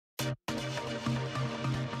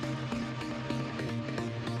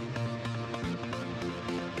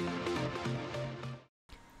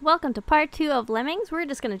Welcome to part 2 of Lemmings. We're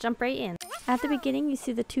just going to jump right in. At the beginning you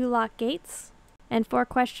see the 2 lock gates, and 4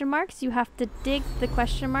 question marks. You have to dig the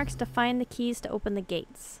question marks to find the keys to open the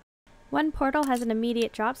gates. One portal has an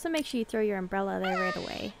immediate drop, so make sure you throw your umbrella there right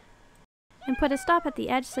away. And put a stop at the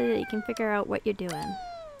edge so that you can figure out what you're doing.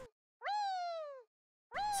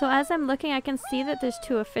 So as I'm looking, I can see that there's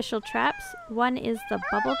 2 official traps. One is the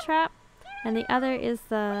bubble trap, and the other is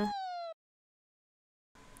the...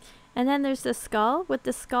 And then there's the skull. With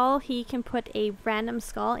the skull, he can put a random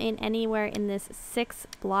skull in anywhere in this 6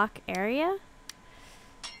 block area.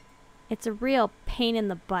 It's a real pain in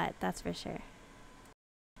the butt, that's for sure.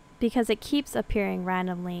 Because it keeps appearing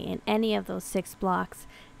randomly in any of those 6 blocks,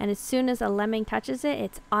 and as soon as a lemming touches it,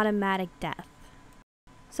 it's automatic death.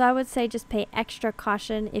 So I would say just pay extra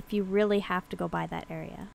caution if you really have to go by that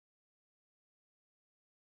area.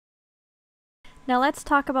 Now let's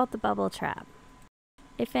talk about the bubble trap.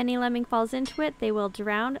 If any lemming falls into it, they will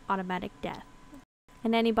drown, automatic death.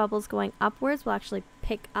 And any bubbles going upwards will actually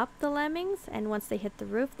pick up the lemmings, and once they hit the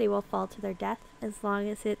roof, they will fall to their death as long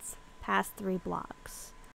as it's past 3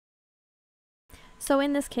 blocks. So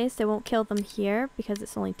in this case, they won't kill them here because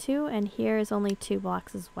it's only 2, and here is only 2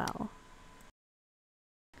 blocks as well.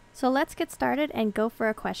 So let's get started and go for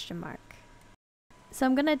a question mark. So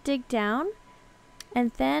I'm going to dig down,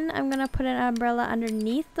 and then I'm going to put an umbrella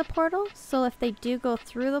underneath the portal, so if they do go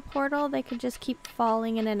through the portal, they can just keep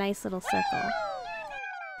falling in a nice little circle.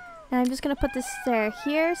 And I'm just going to put this stair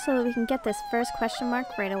here so that we can get this first question mark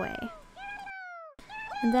right away.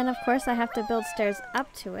 And then of course I have to build stairs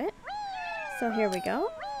up to it. So here we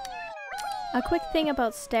go. A quick thing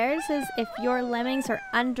about stairs is if your lemmings are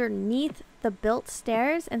underneath the built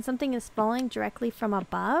stairs and something is falling directly from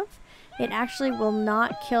above, it actually will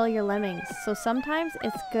not kill your lemmings. So sometimes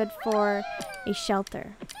it's good for a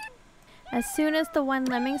shelter. As soon as the one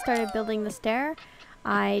lemming started building the stair,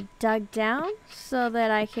 I dug down so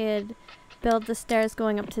that I could build the stairs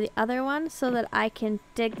going up to the other one so that I can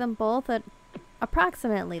dig them both at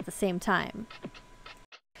approximately the same time.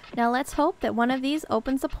 Now let's hope that one of these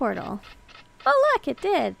opens a portal. Oh look, it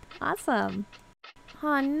did! Awesome!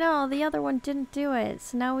 Oh no, the other one didn't do it,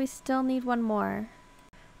 so now we still need one more.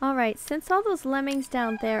 Alright, since all those lemmings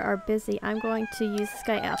down there are busy, I'm going to use this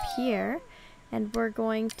guy up here, and we're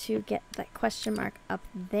going to get that question mark up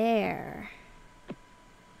there.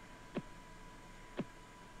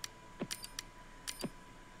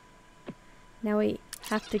 Now we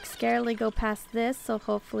have to scarily go past this, so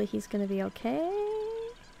hopefully he's going to be okay.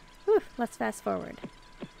 Whew, let's fast forward.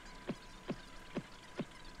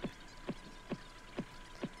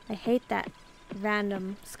 I hate that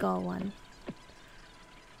random skull one.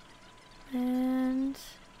 And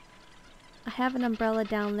I have an umbrella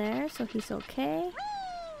down there, so he's okay.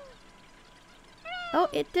 Oh,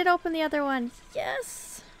 it did open the other one.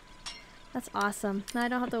 Yes! That's awesome. Now I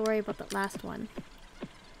don't have to worry about the last one.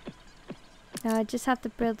 Now I just have to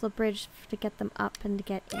build a bridge to get them up and to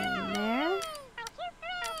get in there.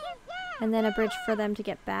 And then a bridge for them to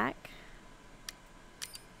get back.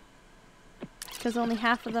 Because only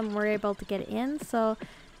half of them were able to get in, so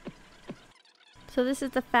this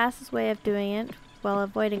is the fastest way of doing it while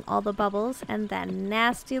avoiding all the bubbles and that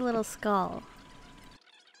nasty little skull.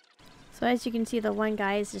 So as you can see, the one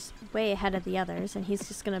guy is just way ahead of the others, and he's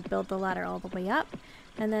just going to build the ladder all the way up,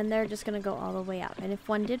 and then they're just going to go all the way up. And if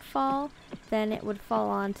one did fall, then it would fall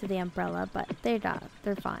onto the umbrella, but they're not.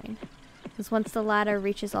 They're fine. Because once the ladder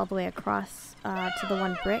reaches all the way across to the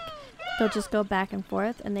one brick, they'll just go back and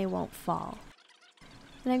forth and they won't fall.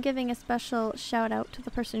 And I'm giving a special shout out to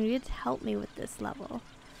the person who did help me with this level.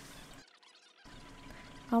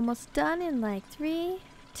 Almost done in like 3,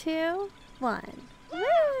 2, 1.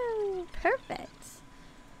 Woo! Perfect.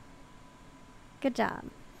 Good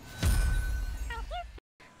job.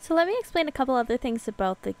 So let me explain a couple other things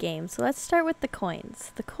about the game. So let's start with the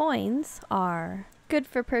coins. The coins are good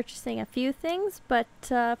for purchasing a few things, but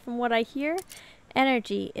from what I hear,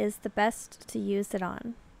 energy is the best to use it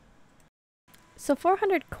on. So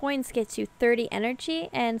 400 coins gets you 30 energy,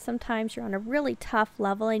 and sometimes you're on a really tough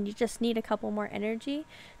level and you just need a couple more energy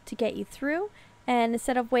to get you through. And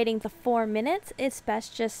instead of waiting the 4 minutes, it's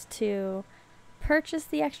best just to purchase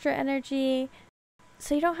the extra energy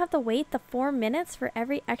so you don't have to wait the 4 minutes for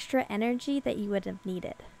every extra energy that you would have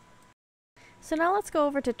needed. So now let's go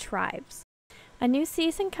over to tribes. A new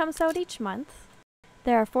season comes out each month.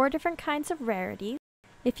 There are 4 different kinds of rarities.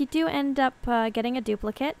 If you do end up getting a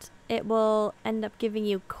duplicate, it will end up giving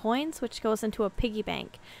you coins, which goes into a piggy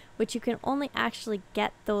bank, which you can only actually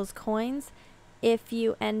get those coins if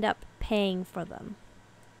you end up paying for them.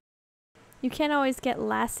 You can't always get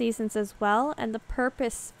last seasons as well, and the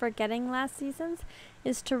purpose for getting last seasons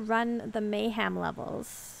is to run the mayhem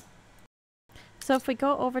levels. So if we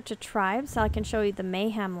go over to tribes, I can show you the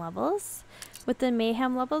mayhem levels. With the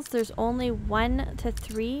mayhem levels, there's only 1 to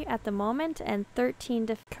 3 at the moment and 13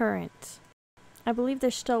 to current. I believe they're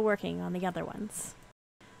still working on the other ones.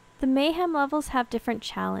 The mayhem levels have different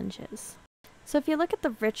challenges. So if you look at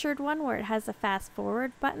the Richard one where it has a fast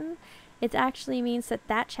forward button, it actually means that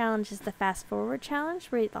that challenge is the fast forward challenge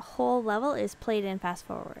where the whole level is played in fast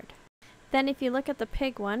forward. Then if you look at the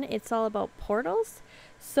pig one, it's all about portals.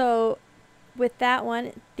 So with that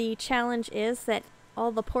one, the challenge is that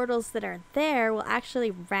all the portals that are there will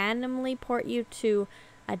actually randomly port you to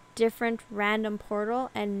a different random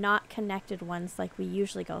portal and not connected ones like we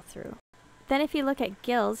usually go through. Then if you look at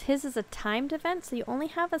Gil's, his is a timed event, so you only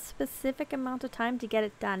have a specific amount of time to get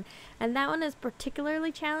it done. And that one is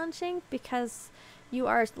particularly challenging because you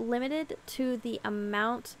are limited to the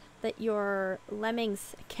amount that your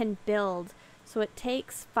lemmings can build. So it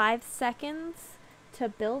takes 5 seconds to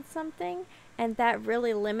build something, and that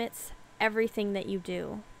really limits everything that you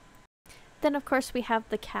do. Then of course we have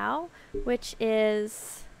the cow, which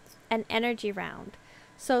is an energy round.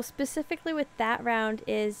 So specifically with that round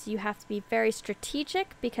is you have to be very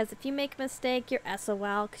strategic, because if you make a mistake, you're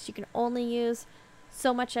SOL, because you can only use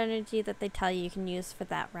so much energy that they tell you can use for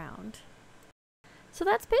that round. So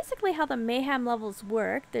that's basically how the mayhem levels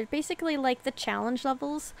work. They're basically like the challenge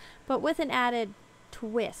levels, but with an added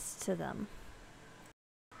twist to them.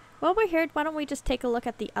 While we're here, why don't we just take a look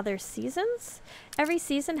at the other seasons? Every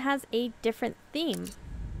season has a different theme.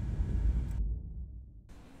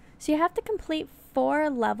 So you have to complete 4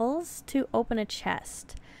 levels to open a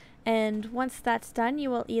chest, and once that's done you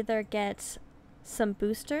will either get some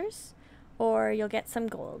boosters or you'll get some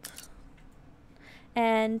gold.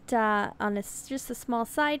 And just a small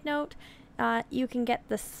side note, you can get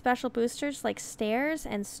the special boosters like stairs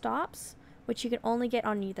and stops, which you can only get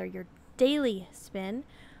on either your daily spin,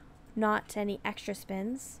 not any extra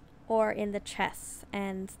spins, or in the chests,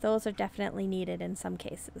 and those are definitely needed in some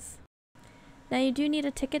cases. Now you do need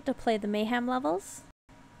a ticket to play the mayhem levels.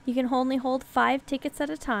 You can only hold 5 tickets at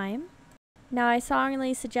a time. Now I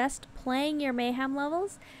strongly suggest playing your mayhem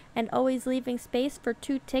levels and always leaving space for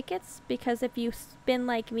 2 tickets, because if you spin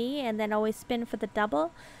like me and then always spin for the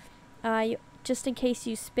double, just in case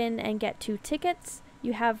you spin and get 2 tickets,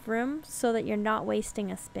 you have room so that you're not wasting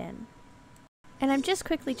a spin. And I'm just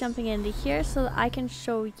quickly jumping into here so that I can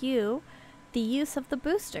show you the use of the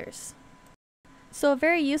boosters. So a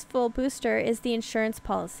very useful booster is the insurance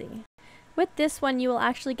policy. With this one, you will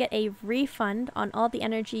actually get a refund on all the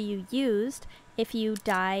energy you used if you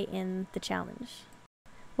die in the challenge.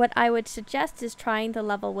 What I would suggest is trying the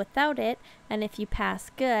level without it, and if you pass,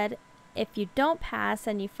 good. If you don't pass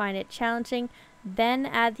and you find it challenging, then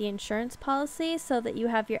add the insurance policy so that you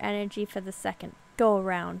have your energy for the second go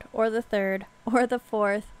around, or the third, or the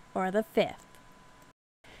fourth, or the 5th.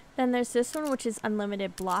 Then there's this one, which is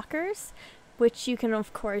unlimited blockers, which you can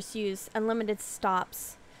of course use unlimited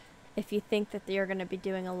stops if you think that you're going to be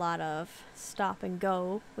doing a lot of stop and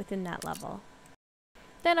go within that level.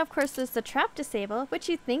 Then of course there's the trap disable, which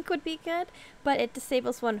you think would be good, but it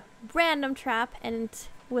disables one random trap, and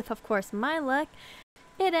with of course my luck,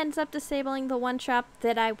 it ends up disabling the one trap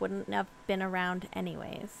that I wouldn't have been around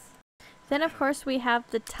anyways. Then of course we have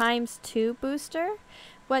the ×2 booster.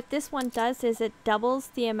 What this one does is it doubles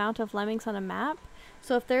the amount of lemmings on a map.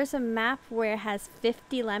 So if there's a map where it has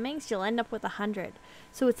 50 lemmings, you'll end up with 100.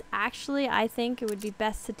 So it's actually, I think it would be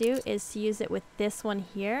best to do is to use it with this one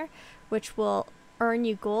here, which will earn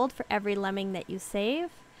you gold for every lemming that you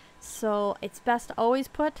save. So it's best to always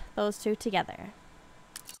put those 2 together.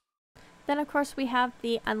 Then of course we have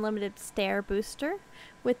the unlimited stair booster.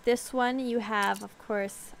 With this one you have of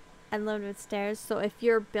course unlimited stairs, so if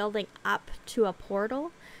you're building up to a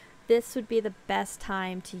portal, this would be the best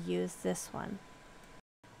time to use this one.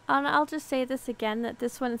 And I'll just say this again, that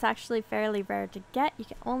this one is actually fairly rare to get. You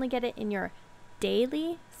can only get it in your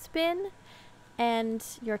daily spin and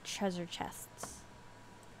your treasure chests.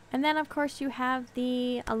 And then of course you have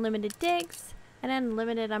the unlimited digs and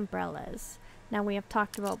unlimited umbrellas. Now we have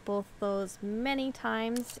talked about both those many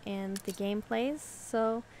times in the gameplays,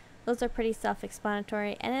 so those are pretty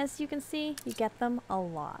self-explanatory, and as you can see, you get them a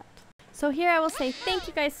lot. So here I will say thank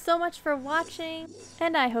you guys so much for watching,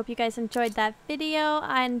 and I hope you guys enjoyed that video,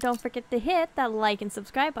 and don't forget to hit that like and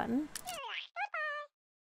subscribe button.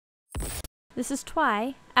 This is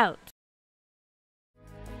Twy, out.